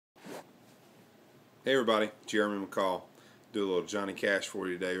Hey everybody, Jeremy McCall. Do a little Johnny Cash for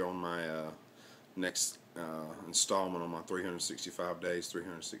you today on my next installment on my 365 days,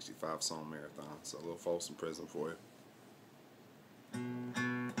 365 song marathon. So a little Folsom Prison for you.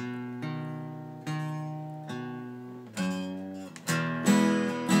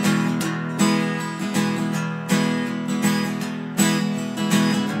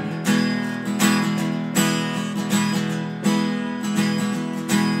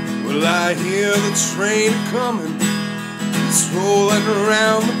 Well, I hear the train coming, it's rolling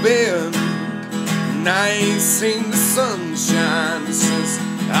around the bend, and I ain't seen the sunshine since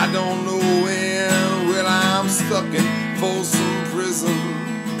I don't know when. Well, I'm stuck in Folsom Prison,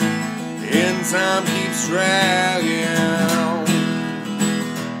 and time keeps dragging on.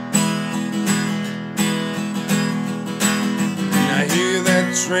 And I hear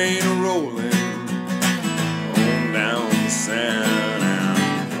that train rolling on down the San.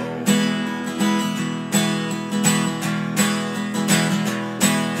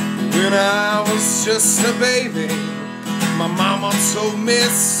 When I was just a baby, my mama told me,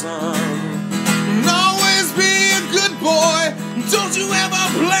 son, always be a good boy, don't you ever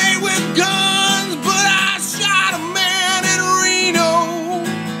play with guns. But I shot a man in Reno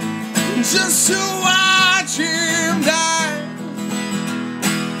just to watch him die.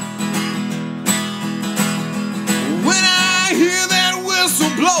 When I hear that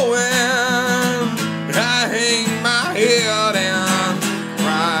whistle blowing, I hang my head and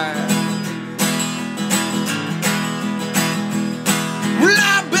cry.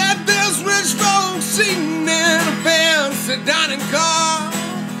 Sitting in a fancy dining car,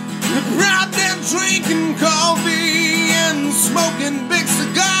 proud there drinking coffee and smoking big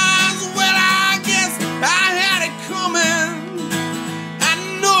cigars. Well, I guess I had it coming. I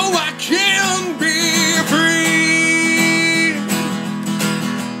know I can be free,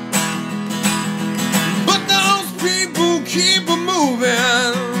 but those people keep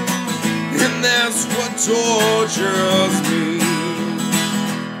moving, and that's what tortures me.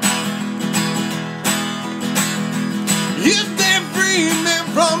 If they free me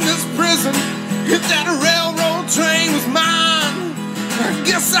from this prison, if that railroad train was mine, I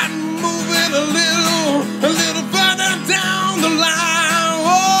guess I'd move it a little further down the line.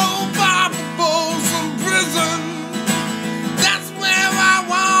 Oh, far from Folsom Prison, that's where I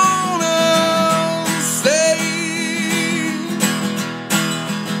wanna stay.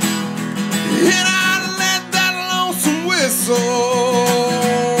 And I'd let that lonesome whistle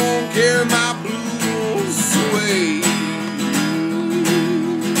carry my blues away.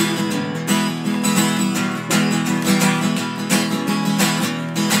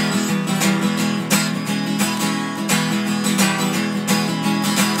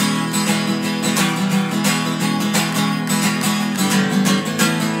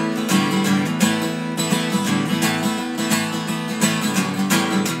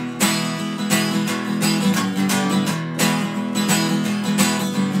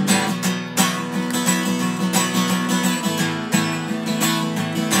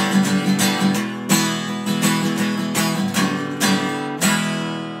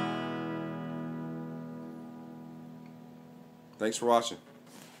 Thanks for watching.